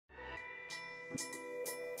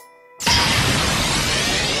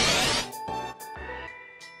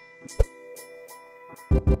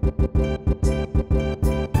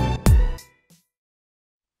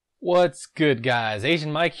What's good, guys?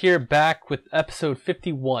 Asian Mike here, back with episode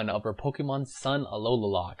 51 of our Pokemon Sun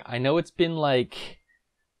Alolalocke. I know it's been like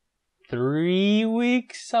 3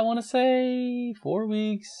 weeks, I want to say 4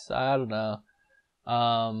 weeks, I don't know.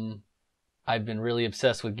 I've been really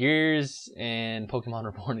obsessed with Gears and Pokemon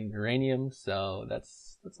Reborn in Uranium, so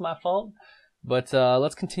that's my fault. But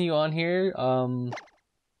let's continue on here.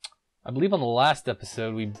 I believe on the last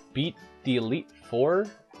episode we beat the Elite Four.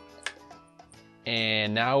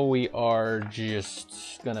 And now we are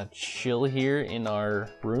just gonna chill here in our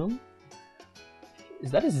room. Is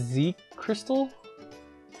that a Z crystal?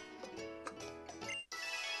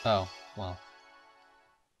 Oh, well.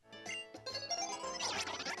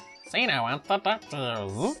 See now, I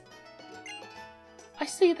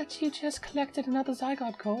see that you just collected another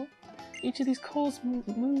Zygarde Coal. Each of these coals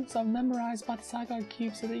moves are memorized by the Zygarde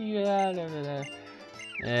cube so that you...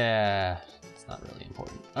 Yeah, it's not really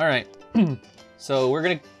important. Alright. So we're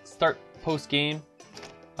gonna start post-game.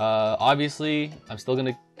 Obviously, I'm still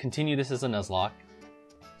gonna continue this as a Nuzlocke.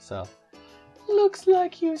 So, looks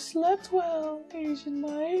like you slept well, Asian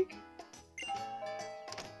Mike.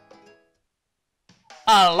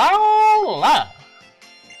 Alola!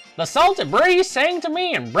 The salty breeze sang to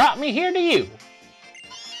me and brought me here to you.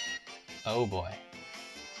 Oh boy.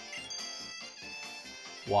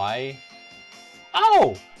 Why?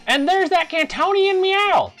 Oh, and there's that Cantonian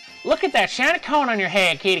Meow. Look at that shiny cone on your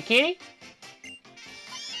head, kitty kitty.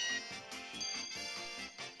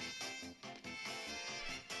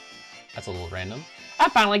 That's a little random. I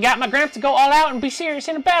finally got my Gramps to go all out and be serious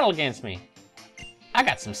in a battle against me. I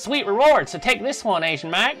got some sweet rewards, so take this one,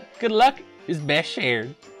 Asian Mike. Good luck is best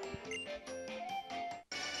shared.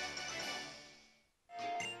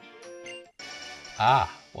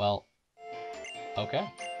 Ah, well, okay.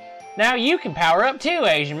 Now you can power up too,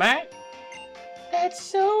 Asian Mike. That's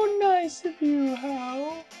so nice of you,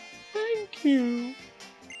 Hal. Thank you.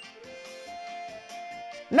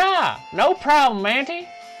 Nah, no problem, Auntie.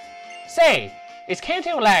 Say, is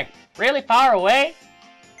Kanto, like, really far away?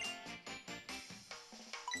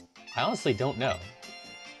 I honestly don't know.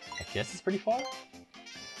 I guess it's pretty far?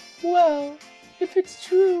 Well, if it's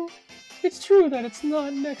true that it's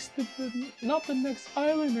not not the next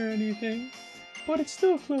island or anything, but it's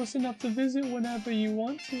still close enough to visit whenever you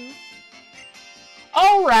want to.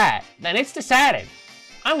 Alright, then it's decided.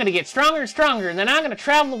 I'm gonna get stronger and stronger, and then I'm gonna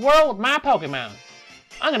travel the world with my Pokemon.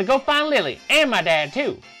 I'm gonna go find Lily, and my dad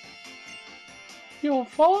too. Your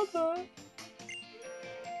father?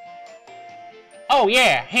 Oh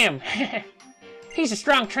yeah, him. He's a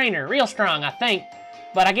strong trainer, real strong, I think.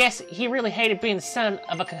 But I guess he really hated being the son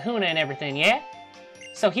of a kahuna and everything, yeah?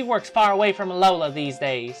 So he works far away from Alola these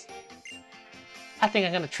days. I think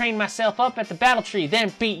I'm gonna train myself up at the battle tree,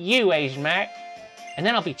 then beat you, Asian Mike. And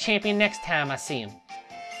then I'll be champion next time I see him.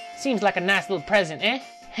 Seems like a nice little present, eh?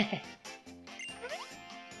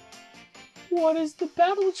 What is the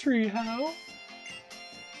battle tree, Hal?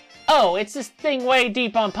 Oh, it's this thing way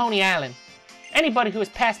deep on Pony Island. Anybody who has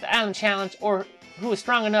passed the island challenge, or who is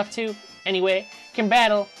strong enough to, anyway, can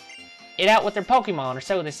battle it out with their Pokemon, or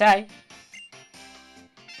so they say.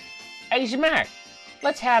 Asian Mike,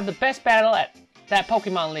 let's have the best battle at that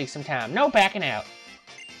Pokemon League sometime. No backing out.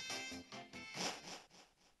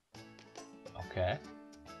 Okay.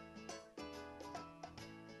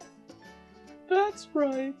 That's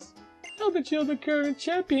right. Now that you're the current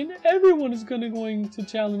champion, everyone is going to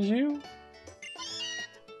challenge you.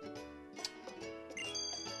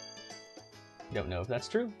 Don't know if that's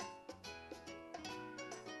true.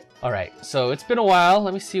 Alright, so it's been a while.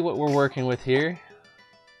 Let me see what we're working with here.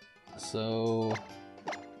 So...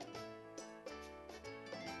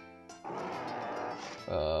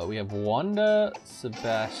 we have Wanda,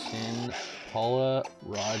 Sebastian, Paula,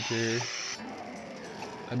 Roger.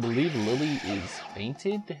 I believe Lily is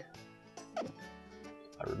fainted, if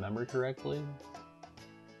I remember correctly.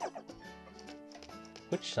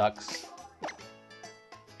 Which sucks.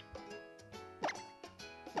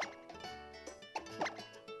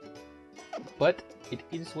 But it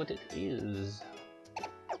is what it is.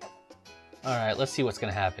 Alright, let's see what's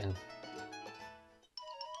gonna happen.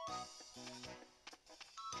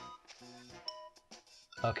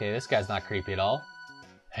 Okay, this guy's not creepy at all.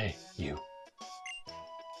 Hey, you.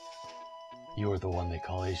 You're the one they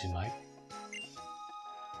call Asian Mike?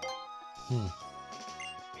 A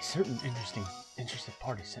certain interested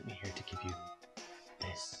party sent me here to give you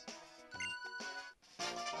this.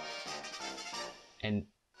 An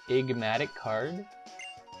enigmatic card?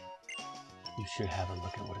 You should have a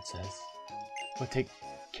look at what it says. But take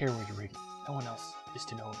care where you're reading. No one else is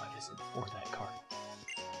to know of my visit or that card.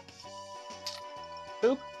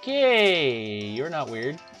 Okay, you're not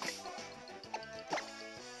weird.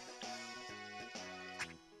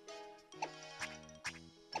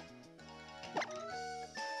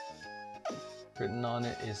 Written on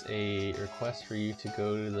it is a request for you to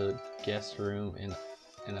go to the guest room in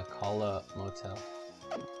a Alola motel.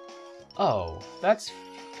 Oh, that's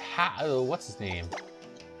what's his name?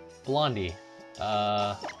 Blondie.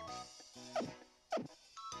 What's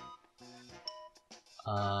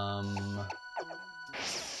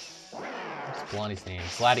Blondie's name?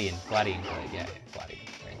 Gladian. Yeah, Gladian.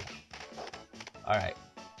 Alright.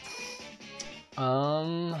 Do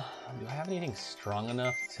I have anything strong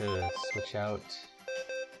enough to switch out?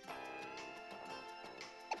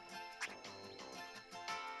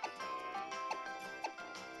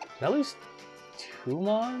 Did I lose 2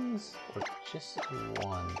 mons or just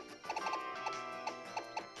 1?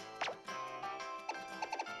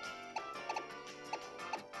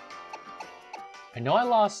 I know I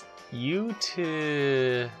lost you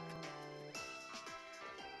to...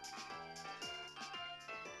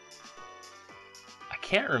 I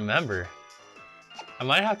can't remember. I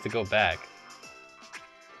might have to go back.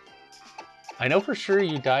 I know for sure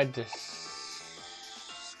you died to Sice.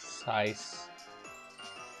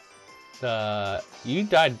 You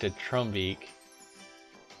died to Trumbeak.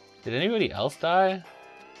 Did anybody else die?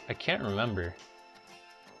 I can't remember.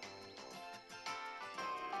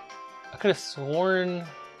 I could have sworn...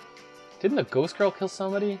 Didn't the ghost girl kill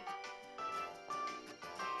somebody?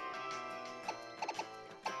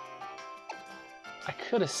 I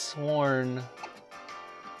could have sworn...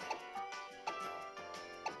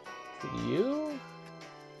 Is it you?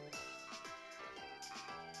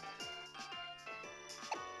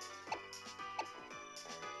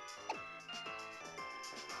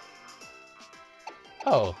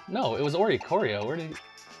 Oh, no, it was Oricorio. Where did he...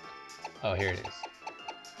 Oh, here it is.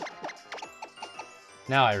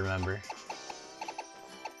 Now I remember.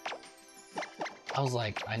 I was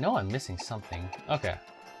like, I know I'm missing something. Okay.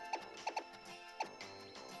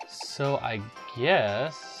 So I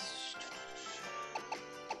guess...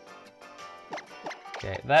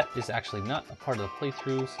 Okay, that is actually not a part of the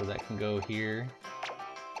playthrough, so that can go here.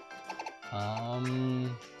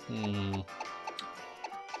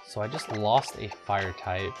 So I just lost a fire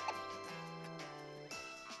type.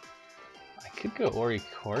 I could go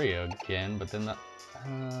Oricorio again, but then that...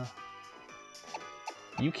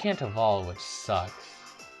 you can't evolve, which sucks.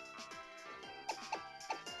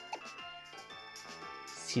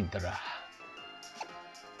 Sidra.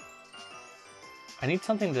 I need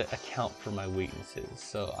something to account for my weaknesses.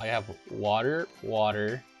 So I have water,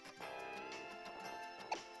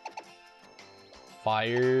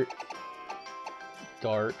 fire,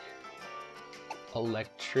 dark,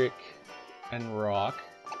 electric, and rock,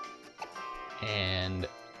 and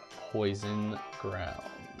poison ground.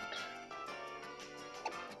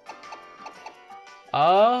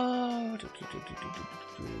 Oh,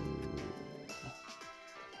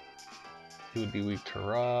 he would be weak to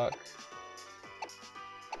rock.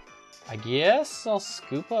 I guess I'll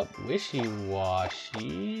scoop up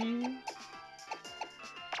Wishy-Washy.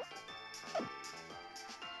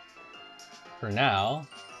 For now.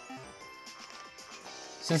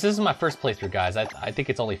 Since this is my first playthrough, guys, I think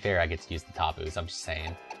it's only fair I get to use the Tabus, I'm just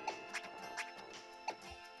saying.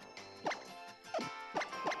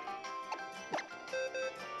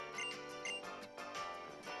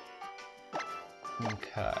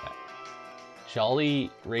 Okay.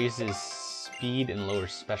 Jolly raises speed and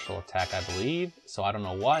lowers special attack, I believe. So I don't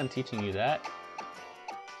know why I'm teaching you that.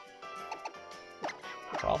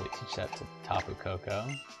 Should probably teach that to Tapu Koko.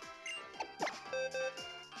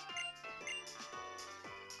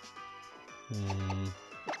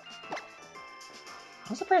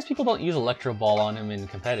 I'm surprised people don't use Electro Ball on him in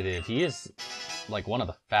competitive. He is like one of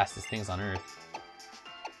the fastest things on Earth.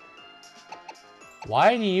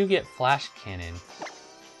 Why do you get Flash Cannon?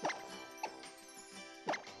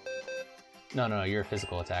 No, you're a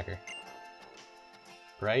physical attacker.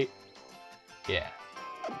 Right? Yeah.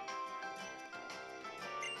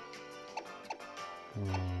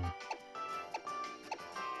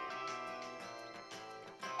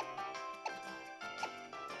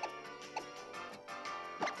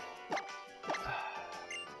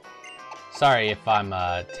 Sorry if I'm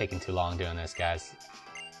taking too long doing this, guys.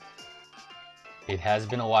 It has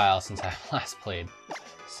been a while since I last played,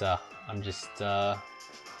 so I'm just,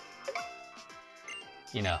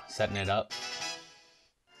 you know, setting it up.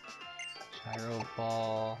 Gyro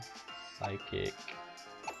Ball, Psychic.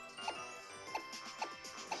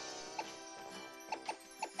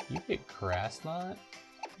 You get grass knot?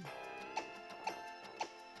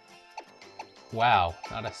 Wow,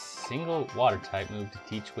 not a single water type move to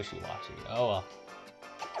teach Wishy-Washy. Oh well.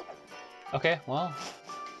 Okay, well.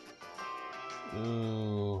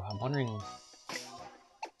 Ooh, I'm wondering.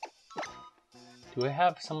 Do I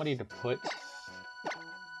have somebody to put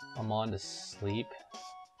Amon to sleep?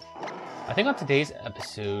 I think on today's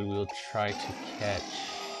episode we'll try to catch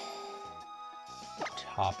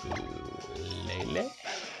Tapu Lele.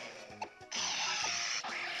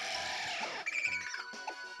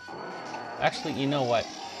 Actually, you know what?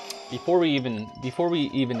 Before we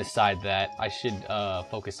even decide that, I should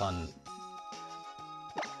focus on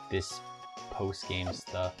this post-game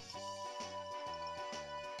stuff.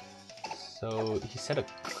 So he said a.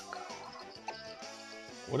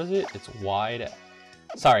 What is it? It's wide.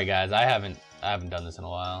 Sorry guys, I haven't done this in a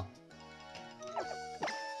while.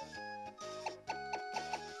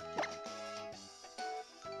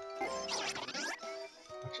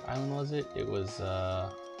 Which island was it? It was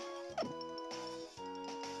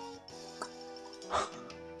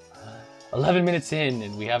 11 minutes in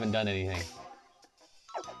and we haven't done anything.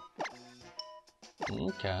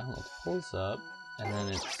 Okay, let's pull this up, and then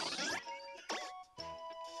it's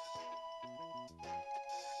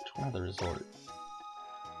which one of the resort?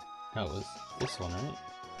 No, it was this one, right?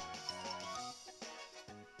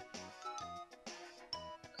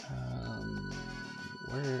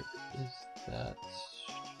 Where is that?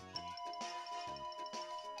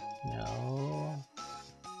 No.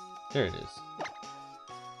 There it is.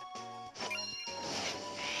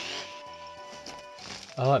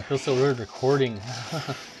 Oh, it feels so weird recording.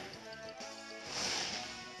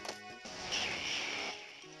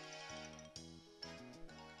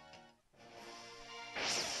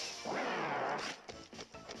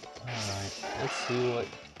 Alright, let's see what...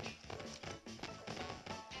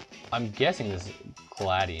 I'm guessing this is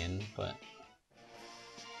Gladian, but...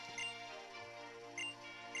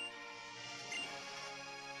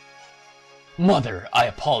 Mother, I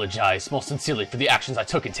apologize most sincerely for the actions I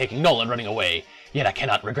took in taking Nolan running away. Yet I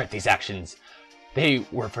cannot regret these actions. They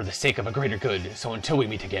were for the sake of a greater good, so until we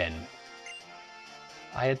meet again.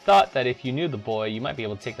 I had thought that if you knew the boy, you might be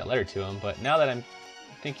able to take that letter to him, but now that I'm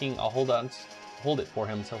thinking I'll hold it for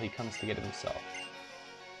him until he comes to get it himself.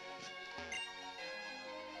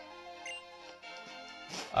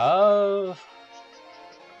 Oh.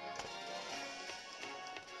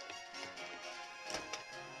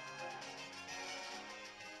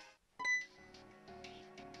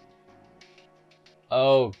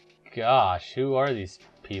 Oh gosh, who are these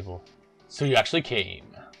people? So you actually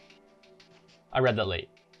came. I read that late.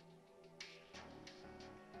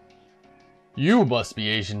 You must be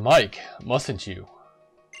Asian Mike, mustn't you?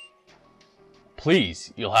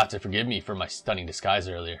 Please, you'll have to forgive me for my stunning disguise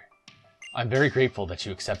earlier. I'm very grateful that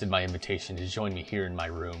you accepted my invitation to join me here in my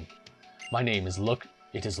room. My name is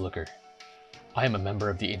Looker. I am a member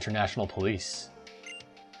of the International Police.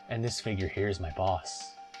 And this figure here is my boss.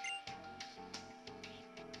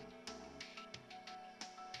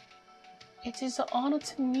 It is an honor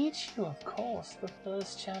to meet you, of course, the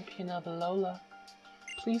first champion of Alola.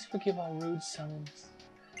 Please forgive our rude summons.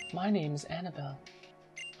 My name is Annabelle.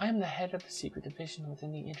 I am the head of the secret division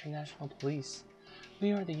within the International Police.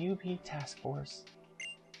 We are the UB Task Force.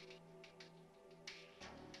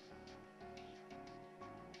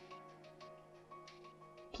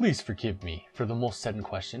 Please forgive me for the most sudden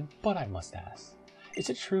question, but I must ask. Is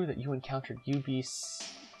it true that you encountered UB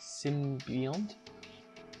Symbiont?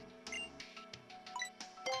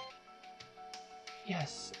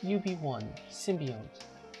 Yes, UB1, Symbiont.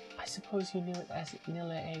 I suppose you knew it as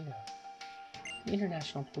Alolalocke. The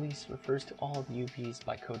International Police refers to all of the UBs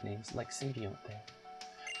by codenames like Symbiont there.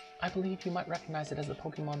 I believe you might recognize it as the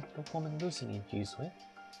Pokemon that the woman Lucy infused with.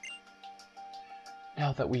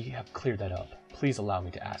 Now that we have cleared that up, please allow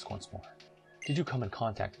me to ask once more. Did you come in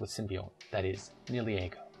contact with Symbiont, that is,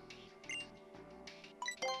 Alolalocke?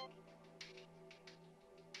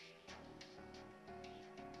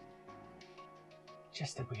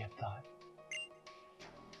 Just as we had thought.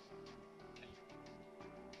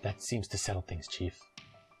 That seems to settle things, Chief.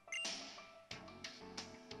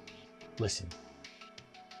 Listen.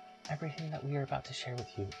 Everything that we are about to share with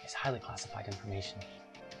you is highly classified information.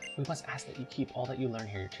 We must ask that you keep all that you learn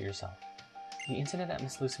here to yourself. The incident that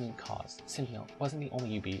Miss Lucian caused, Symbiont, wasn't the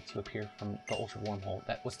only UB to appear from the Ultra Wormhole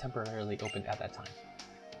that was temporarily opened at that time.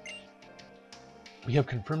 We have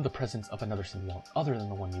confirmed the presence of another Symbiont other than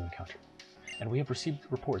the one you encountered. And we have received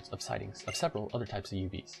reports of sightings of several other types of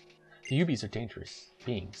UBs. The UBs are dangerous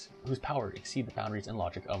beings whose power exceed the boundaries and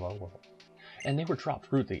logic of our world, and they were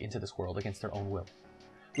dropped rudely into this world against their own will.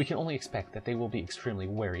 we can only expect that they will be extremely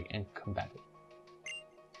wary and combative.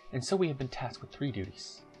 And so we have been tasked with 3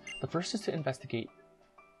 duties. The first is to investigate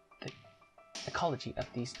the ecology of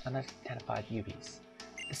these unidentified UVs.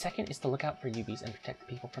 The second is to look out for UVs and protect the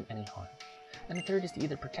people from any harm. And the third is to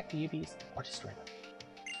either protect the UVs or destroy them.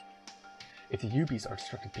 If the UVs are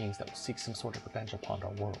destructive beings that will seek some sort of revenge upon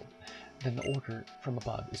our world, then the order from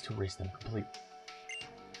above is to erase them completely.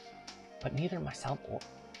 But neither myself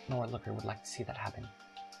nor Looker would like to see that happen.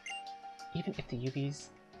 Even if the UVs,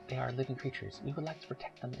 they are living creatures, we would like to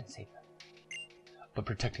protect them and save them. But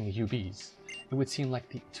protecting the UVs, it would seem like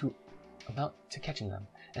to amount to catching them,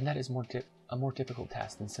 and that is a more difficult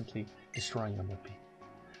task than simply destroying them would be.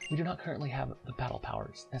 We do not currently have the battle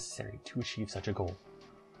powers necessary to achieve such a goal.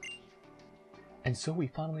 And so we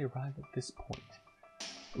finally arrive at this point.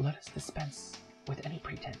 Let us dispense with any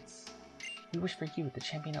pretense. We wish for you, the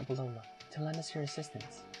champion of Alola, to lend us your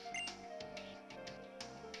assistance.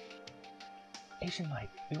 Asian Mike,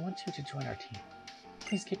 we want you to join our team.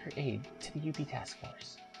 Please give your aid to the UB Task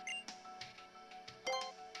Force.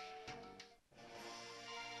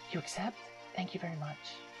 You accept? Thank you very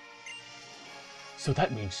much. So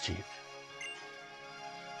that means, Chief.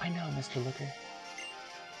 I know, Mr. Looker.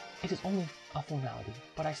 It is only a formality,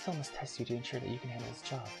 but I still must test you to ensure that you can handle this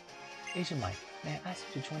job. Asian Mike, may I ask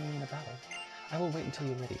you to join me in a battle? I will wait until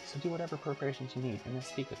you're ready, so do whatever preparations you need and then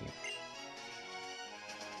speak with me.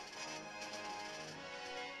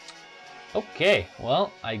 Okay,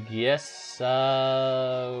 well, I guess,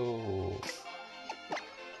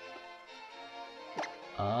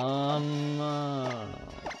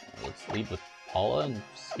 let's lead with Paula and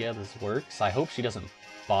see how this works. I hope she doesn't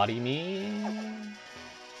body me.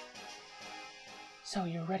 So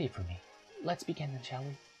you're ready for me. Let's begin then, shall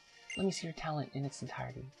we? Let me see your talent in its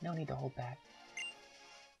entirety. No need to hold back.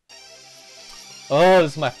 Oh,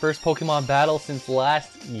 this is my first Pokemon battle since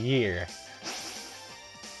last year.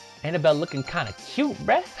 Annabelle looking kinda cute,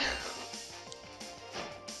 bruh.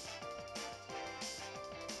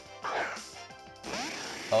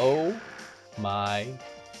 Oh my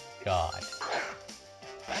god.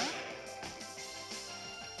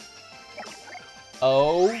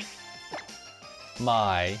 Oh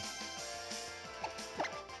my.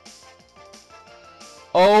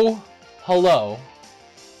 Oh, hello.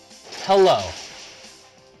 Hello.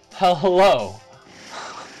 Hello.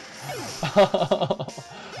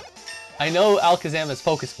 I know Alakazam has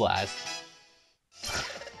Focus Blast.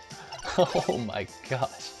 Oh my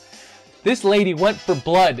gosh. This lady went for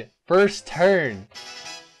blood first turn.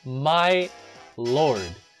 My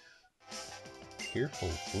lord.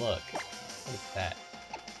 Fearful look. What is that?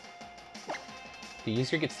 The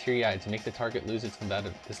user gets teary-eyed to make the target lose its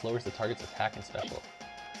combative. This lowers the target's attack and special.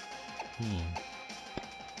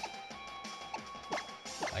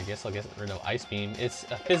 I guess I'll get rid of Ice Beam. It's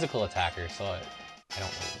a physical attacker, so I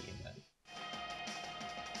don't really need that.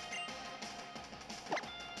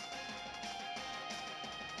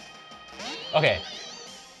 Okay.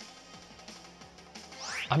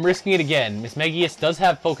 I'm risking it again. Miss Megius does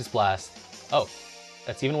have Focus Blast. Oh,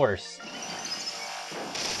 that's even worse.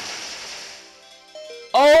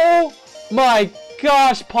 Oh my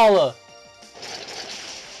gosh, Paula!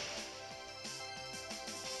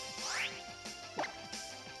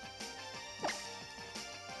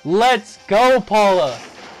 Let's go, Paula!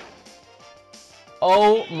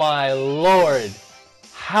 Oh my lord.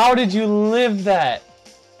 How did you live that?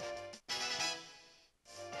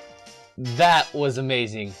 That was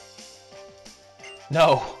amazing.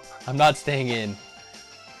 No, I'm not staying in.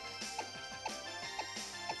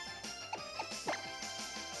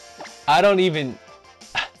 I don't even...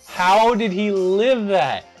 How did he live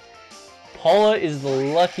that? Paula is the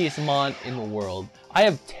luckiest mon in the world. I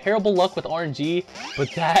have terrible luck with RNG,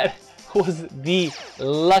 but that was the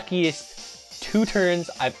luckiest 2 turns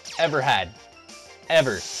I've ever had.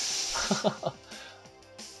 Ever.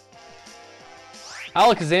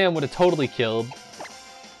 Alakazam would have totally killed.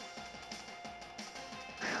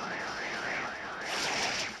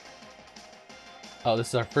 Oh, this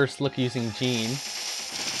is our first look using Gene.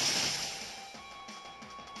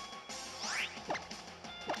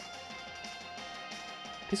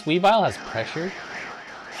 This Weavile has pressure.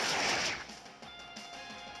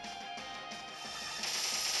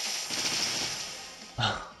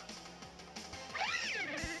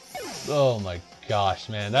 Oh my gosh,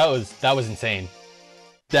 man, that was insane.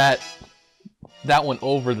 That went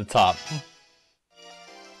over the top.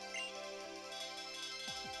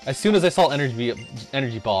 As soon as I saw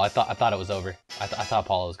energy ball, I thought it was over. I thought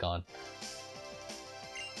Paula was gone.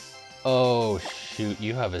 Oh shoot,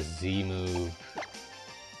 you have a Z move.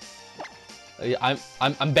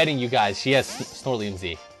 I'm betting you guys. She has Snorlium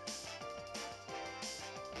Z.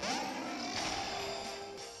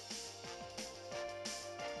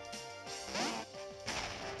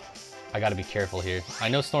 I gotta be careful here. I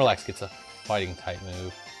know Snorlax gets a fighting type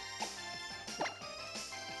move.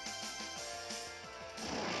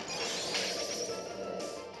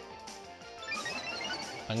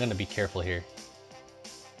 I'm gonna be careful here.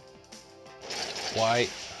 Why?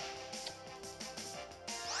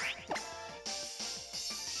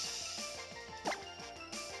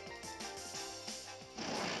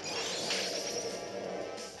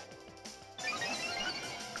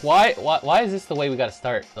 Why is this the way we gotta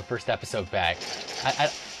start the first episode back?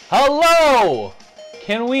 Hello!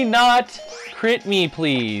 Can we not crit me,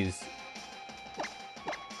 please?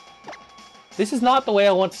 This is not the way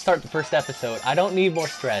I want to start the first episode. I don't need more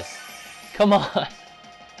stress. Come on.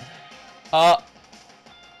 Oh,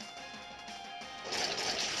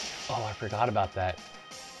 I forgot about that.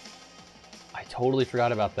 I totally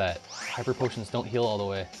forgot about that. Hyper potions don't heal all the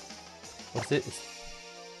way. What's it?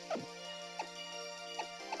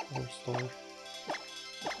 Restore.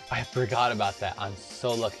 I forgot about that. I'm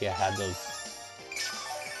so lucky I had those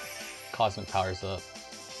cosmic powers up.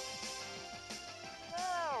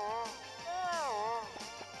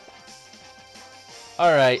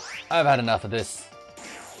 Alright, I've had enough of this.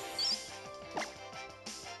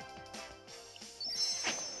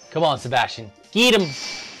 Come on, Sebastian. Get him!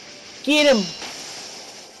 Get him!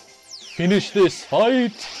 Finish this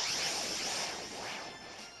fight!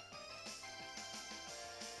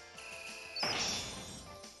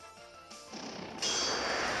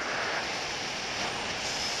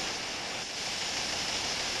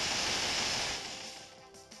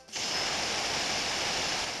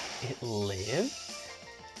 It lived?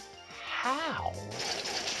 How?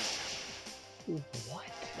 What?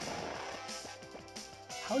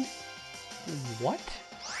 How? What?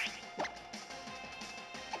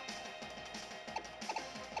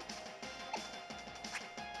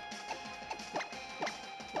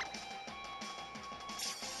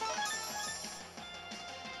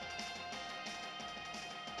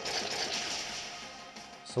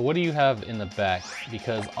 So what do you have in the back?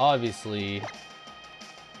 Because obviously...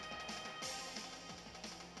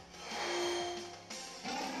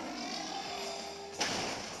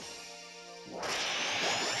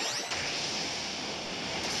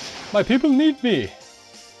 my people need me!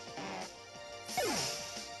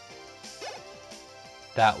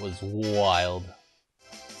 That was wild.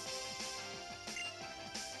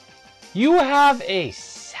 You have a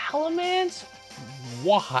Salamence?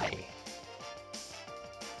 Why?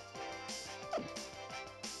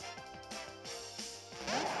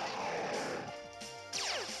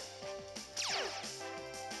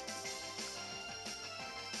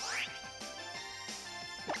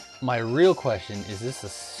 My real question is this a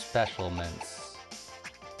special mince?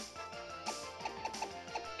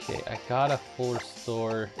 Okay, I got a full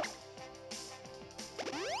restore.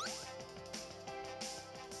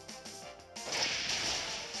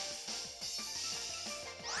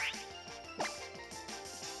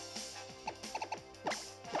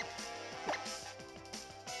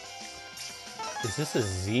 Is this a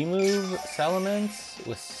Z move Salamence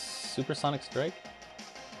with Supersonic Strike?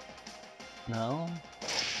 No?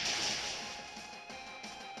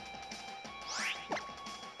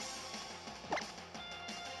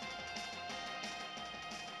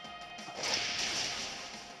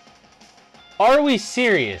 Are we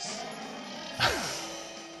serious?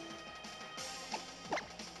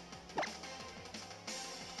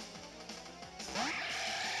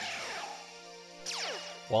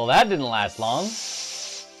 Well, that didn't last long.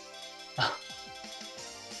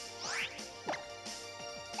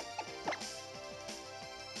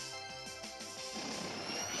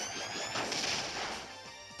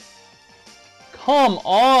 Come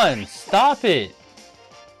on, stop it.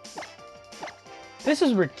 This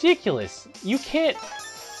is ridiculous. You can't...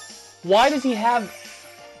 Why does he have...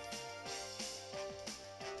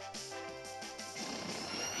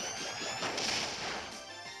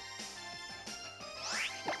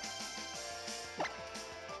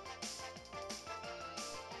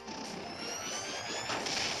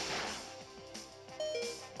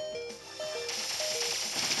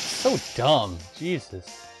 So dumb.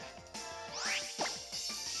 Jesus.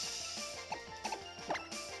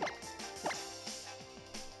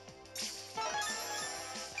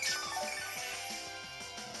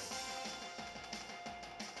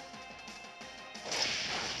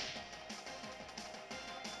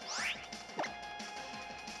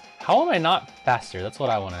 How am I not faster? That's what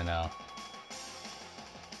I want to know.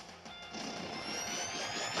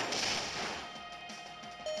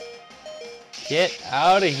 Get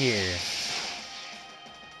out of here.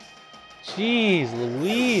 Jeez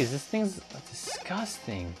Louise, this thing's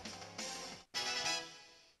disgusting.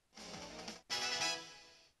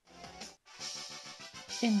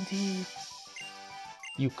 Indeed.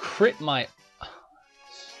 You crit my...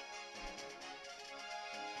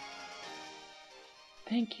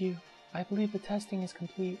 Thank you. I believe the testing is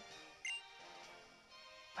complete.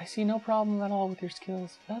 I see no problem at all with your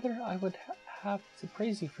skills. Rather, I would have to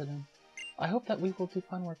praise you for them. I hope that we will do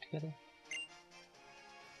fun work together.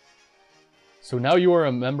 So now you are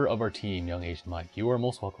a member of our team, young Asian Mike. You are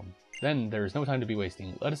most welcome. Then, there is no time to be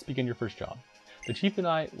wasting. Let us begin your first job. The Chief and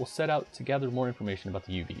I will set out to gather more information about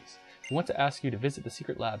the UVs. We want to ask you to visit the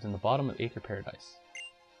secret labs in the bottom of Aether Paradise.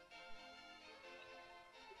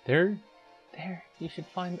 There, you should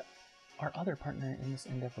find our other partner in this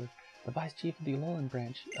endeavor, the Vice Chief of the Alolan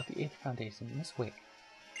branch of the Aether Foundation, Miss Wick.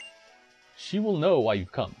 She will know why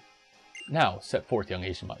you've come. Now, set forth, young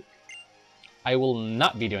Asian Mike. I will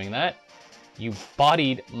not be doing that. You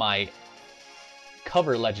bodied my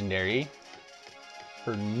cover legendary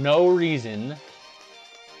for no reason.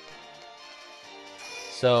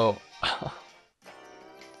 So,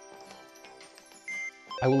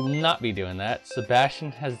 I will not be doing that.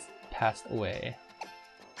 Sebastian has passed away.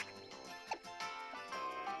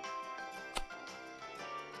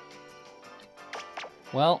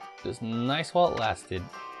 Well, it was nice while it lasted.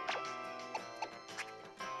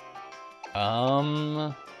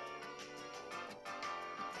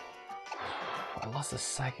 I lost a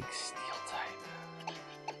Psychic Steel type.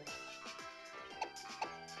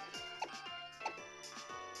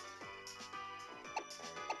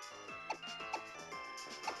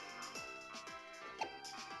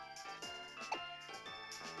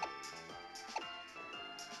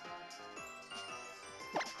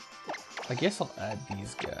 I guess I'll add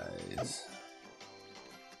these guys.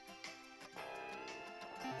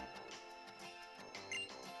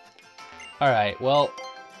 Alright, well,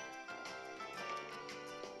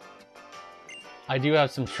 I do have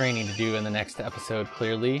some training to do in the next episode,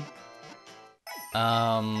 clearly.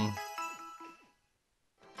 I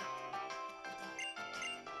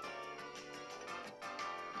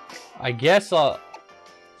guess I'll...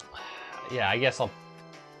 Yeah, I guess I'll...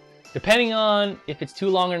 Depending on if it's too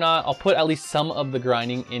long or not, I'll put at least some of the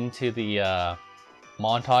grinding into the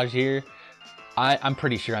montage here. I'm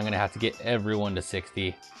pretty sure I'm going to have to get everyone to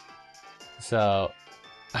 60. So,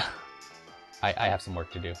 I have some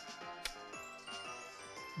work to do.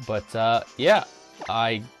 But, yeah,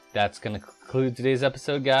 that's going to conclude today's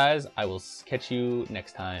episode, guys. I will catch you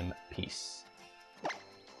next time. Peace.